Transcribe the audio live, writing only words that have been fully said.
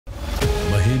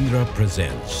Mahindra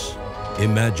presents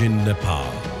Imagine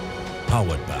Nepal,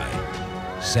 powered by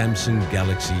Samsung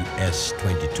Galaxy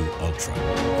S22 Ultra.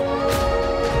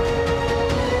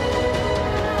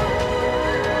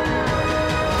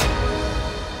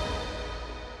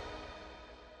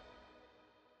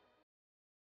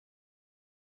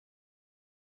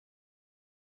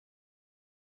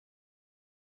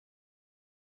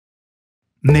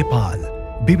 Nepal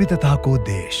विविधताको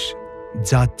देश,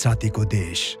 जात जातिको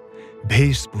देश,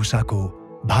 भेषभूषाको,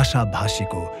 भाषा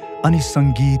भाषीको अनि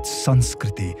संगीत,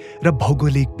 संस्कृति र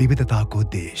भौगोलिक विविधताको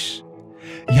देश।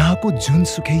 यहाँको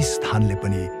जुनसुकै स्थानले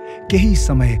पनि केही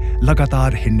समय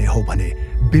लगातार हिँड्ने हो भने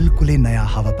बिल्कुलै नयाँ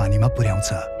हावापानीमा पुर्याउँछ,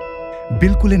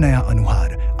 बिल्कुलै नयाँ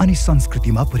अनुहार अनि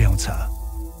संस्कृतिमा पुर्याउँछ।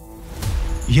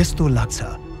 यस्तो लाग्छ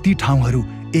ती ठाउँहरू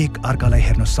एक अर्कालाई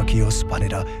हेर्न सकियोस्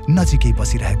भनेर नजिकै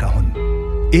बसिरहेका हुन्,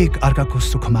 एक अर्काको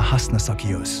सुखमा हाँस्न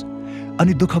सकियोस्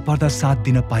अनि दुःख पर्दा साथ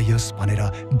दिन पाइयोस् भनेर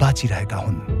बाँचिरहेका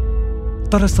हुन्।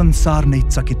 तर संसार नै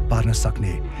चकित पार्न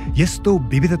सक्ने यस्तो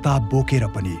विविधता बोकेर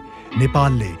पनि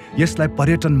नेपालले यसलाई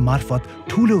पर्यटन मार्फत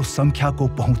ठूलो संख्याको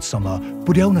पहुँचसम्म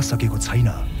पुर्याउन सकेको छैन।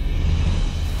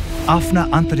 आफ्ना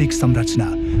आन्तरिक संरचना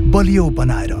बलियो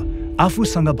बनाएर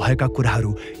आफूसँग भएका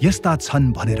कुराहरू यस्ता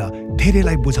छन् भनेर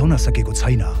धेरैलाई बुझाउन सकेको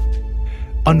छैन।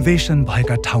 अन्वेषण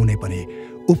भएका ठाउँ नै पनि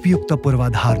उपयुक्त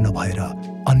पूर्वाधार नभएर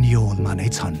अन्योलमा नै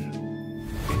छन्।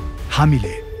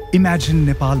 हामीले इमेजिन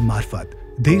नेपाल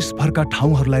मार्फत देशभरका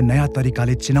ठाउँहरूलाई नयाँ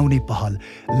तरिकाले चिनाउने पहल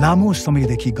लामो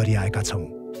समयदेखि गरिआएका छौँ।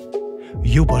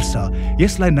 यो वर्ष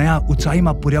यसलाई नयाँ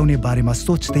उचाइमा पुर्याउने बारेमा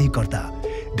सोच्दै गर्दा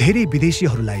धेरै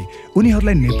विदेशीहरूलाई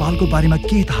उनीहरूलाई नेपालको बारेमा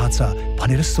के थाहा छ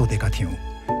भनेर सोधेका थियौँ।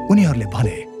 उनीहरूले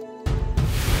भने,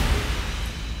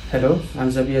 Hello, I'm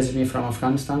Zabi Azmi from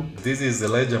Afghanistan. This is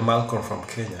Elijah Malcolm from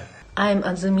Kenya. I'm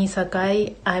Azumi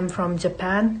Sakai. I'm from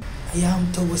Japan. I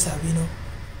am Togo Sabino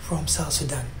from South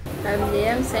Sudan. I'm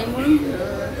Liam Simon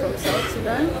from South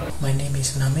Sudan. My name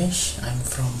is Namesh. I'm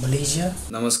from Malaysia.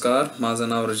 नमस्कार, माझं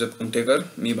नाव रजत Kumthekar.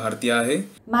 Me भारतीय आहे.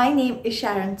 My name is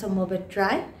Sharon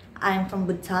Tomobetrai. I'm from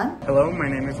Bhusan. Hello, my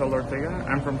name is Aldo Ortega.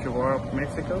 I'm from Chihuahua,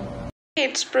 Mexico.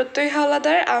 It's Pratoy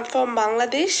Haladar. I'm from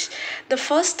Bangladesh. The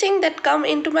first thing that come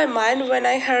into my mind when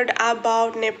I heard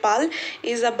about Nepal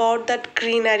is about that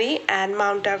greenery and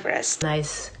Mount Everest.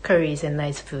 Nice curries and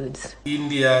nice foods.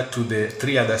 India to the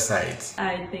three other sides.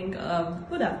 I think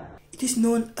Buddha. It is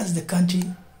known as the country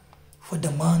for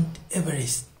the Mount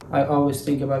Everest. I always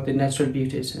think about the natural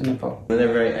beauties in Nepal.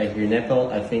 Whenever I hear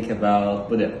Nepal, I think about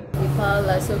Buddha.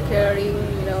 Nepal are so caring,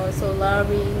 so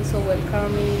loving, so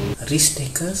welcoming. Risk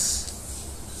takers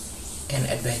and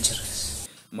adventurous.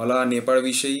 मला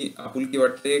नेपाळविषयी आपुलकी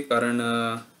वाटते कारण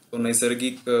तो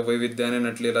नैसर्गिक वैविध्याने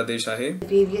नटलेला देश आहे.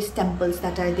 Various temples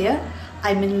that are there.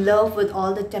 I'm in love with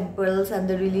all the temples and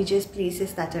the religious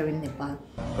places that are in Nepal.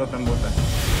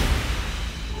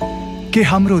 के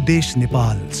हाम्रो देश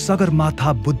नेपाल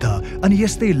सगरमाथा, बुद्ध अनि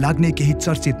यस्तै लाग्ने केही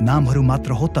चर्चित नामहरू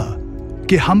मात्र हो त?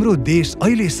 के हाम्रो देश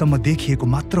अहिलेसम्म देखिएको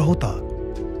मात्र हो त?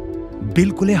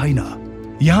 बिल्कुलै होइन।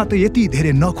 यहाँ त यति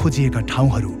धेरै नखोजिएका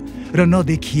ठाउँहरू र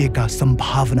नदेखिएका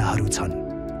सम्भावनाहरू छन्।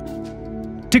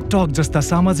 टिकटक जस्ता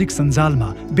सामाजिक सञ्जालमा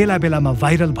बेला बेलामा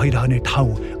भाइरल भइरहने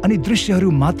ठाउँ अनि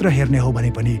दृश्यहरू मात्र हेर्ने हो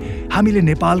भने पनि हामीले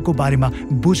नेपालको बारेमा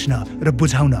बुझ्न र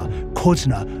बुझाउन,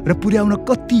 खोज्न र पुर्याउन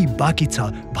कति बाँकी छ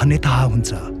भन्ने थाहा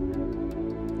हुन्छ।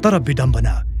 तर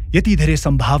विडम्बना, यति धेरै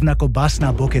सम्भावनाको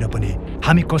बासना बोकेर पनि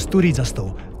हामी कस्तुरी जस्तो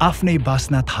आफ्नै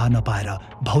बासना थाहा नपाएर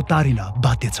भौतारिन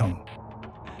बाध्य छौँ।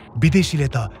 विदेशीले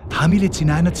त हामीले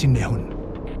चिनाएन चिन्ने हुन्।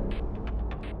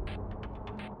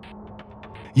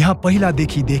 यहाँ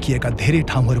पहिलादेखि देखिएका धेरै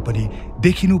ठाउँहरू पनि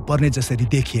देखिनु पर्ने जसरी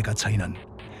देखिएका छैनन्,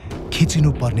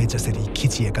 खिचिनु पर्ने जसरी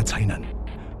खिचिएका छैनन्,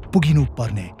 पुगिनु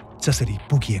पर्ने जसरी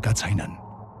पुगिएका छैनन्।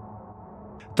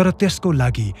 तर त्यसको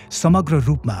लागि समग्र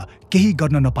रूपमा केही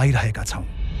गर्न नपाइरहेका छौँ।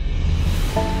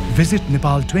 भिजिट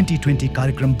नेपाल 2020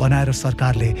 कार्यक्रम बनाएर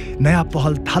सरकारले नयाँ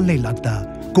पहल थाल्नै लाग्दा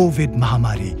कोभिड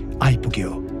महामारी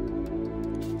आइपुग्यो।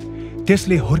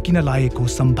 त्यसले हुर्किन लागेको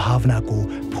सम्भावनाको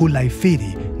फूललाई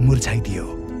फेरि मुर्झाइदियो।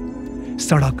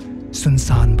 सडक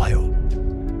सुनसान भयो,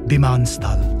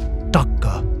 विमानस्थल टक्क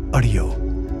अडियो।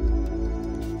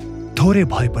 थोरै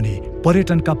भए पनि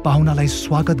पर्यटनका पाहुनालाई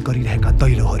स्वागत गरिरहेका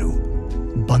दैलोहरू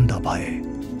बन्द भए।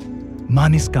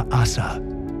 मानिसका आशा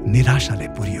निराशाले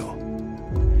पुरियो।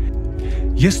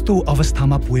 यस्तो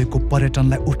अवस्थामा पुगेको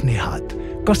पर्यटनलाई उठ्ने हात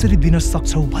कसरी दिन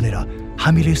सक्छौ भनेर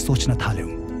हामीले सोच्न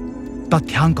थाल्यौं,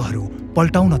 तथ्याङ्कहरू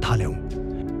पल्टाउन थाल्यौं।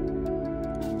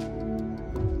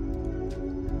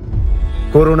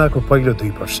 कोरोनाको पहिलो 2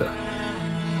 वर्ष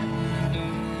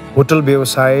होटल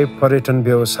व्यवसाय, पर्यटन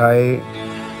व्यवसाय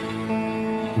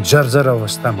जर्जर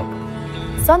अवस्थामा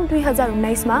सन्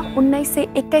 2019 मा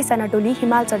 1921 जना टोली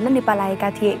हिमाल चढ्न नेपाल आएका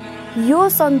थिए। यो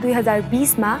सन्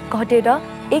 2020 मा घटेर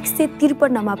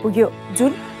 153 मा पुग्यो,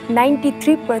 जुन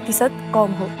 93%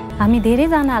 कम हो। हामी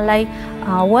धेरैजनालाई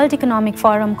वर्ल्ड इकोनोमिक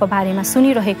फोरमको बारेमा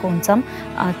सुनिरहेको हुन्छौँ।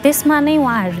 त्यसमा नै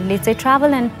उहाँहरूले चाहिँ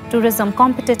ट्राभल एन्ड टुरिज्म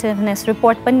कम्पिटिटिभनेस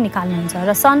रिपोर्ट पनि निकाल्नुहुन्छ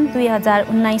र सन्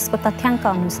 2019 को तथ्याङ्क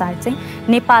अनुसार चाहिँ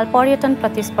नेपाल पर्यटन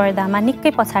प्रतिस्पर्धामा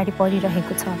निकै पछाडि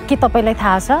परिरहेको छ। के तपाईलाई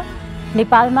थाहा छ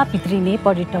नेपालमा भित्रिने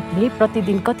पर्यटकले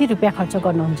प्रतिदिन कति रुपियाँ खर्च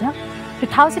गर्नुहुन्छ?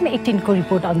 2018 को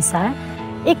रिपोर्ट अनुसार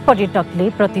एक पर्यटकले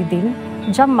प्रतिदिन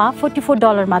जम्मा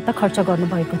 $44 मात्र खर्च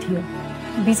गर्नुभएको थियो।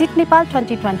 भिजिट नेपाल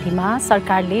 2020 मा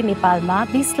सरकारले नेपालमा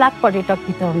 20 लाख पर्यटक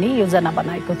भित्राउने योजना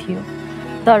बनाएको थियो,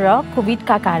 तर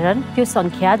कोभिडका कारण त्यो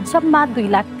संख्या जम्मा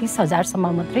 2,30,000 सम्म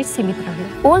मात्रै सीमित रह्यो।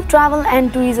 वर्ल्ड ट्राभल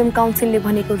एन्ड टुरिज्म काउन्सिलले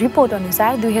भनेको रिपोर्ट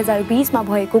अनुसार 2020 मा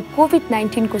भएको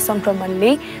कोभिड-19 को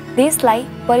संक्रमणले देशलाई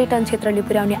पर्यटन क्षेत्रले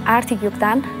पुर्याउने आर्थिक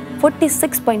योगदान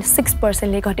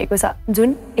 46.6% ले घटेको छ, जुन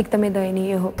एकदमै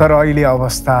दयनीय हो। तर अहिले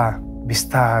अवस्था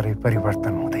बिस्तारै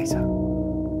परिवर्तन हुँदैछ।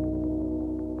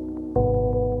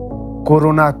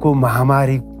 कोरोनाको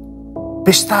महामारी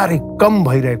बिस्तारै कम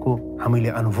भइरहेको हामीले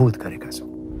अनुभूत गरेका छौँ।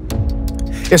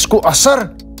 यसको असर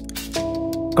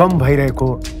कम भइरहेको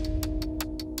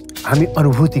हामी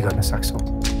अनुभूति गर्न सक्छौँ।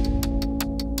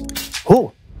 हो,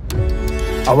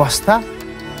 अवस्था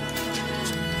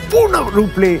पूर्ण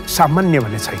रूपले सामान्य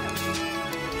भने छैन,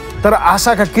 तर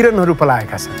आशाका किरणहरू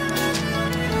पलाएका छन्।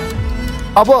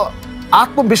 अब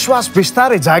आत्मविश्वास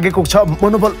बिस्तारै जागेको छ,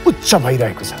 मनोबल उच्च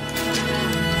भइरहेको छ।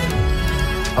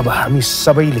 अब हामी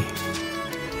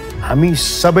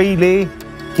सबैले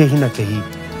केही न केही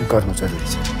गर्नु जरुरी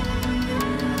छ।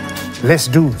 Let's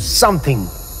do something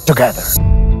together.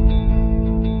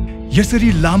 यसरी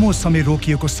लामो समय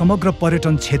रोकिएको समग्र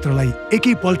पर्यटन क्षेत्रलाई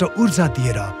एकैपल्ट ऊर्जा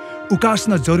दिएर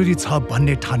उकास्न जरुरी छ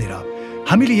भन्ने ठानेर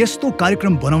हामीले यस्तो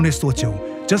कार्यक्रम बनाउने सोच्यौं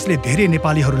जसले धेरै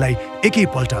नेपालीहरूलाई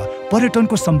एकैपल्ट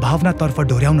पर्यटनको सम्भावनातर्फ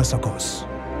डोर्याउन सकोस्।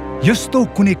 यस्तो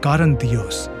कुनै कारण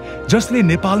दियोस् जसले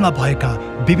नेपालमा भएका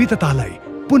विविधतालाई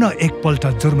पुनः एकपल्ट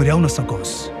जोर्मुर्याउन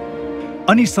सकोस्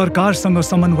अनि सरकारसँग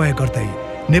समन्वय गर्दै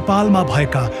नेपालमा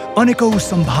भएका अनेकौं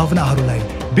सम्भावनाहरूलाई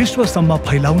विश्वसम्म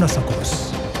फैलाउन सकोस्।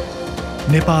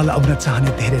 नेपाल आउन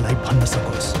चाहने धेरैलाई भन्न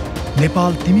सकोस्,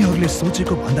 नेपाल तिमीहरूले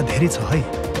सोचेको भन्दा धेरै छ है।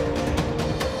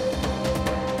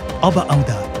 अब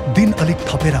आउँदा दिन अलिक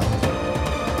थपेर आउनु।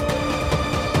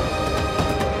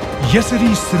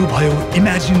 यसरी सुरु भयो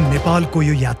इमेजिन नेपालको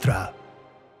यो यात्रा।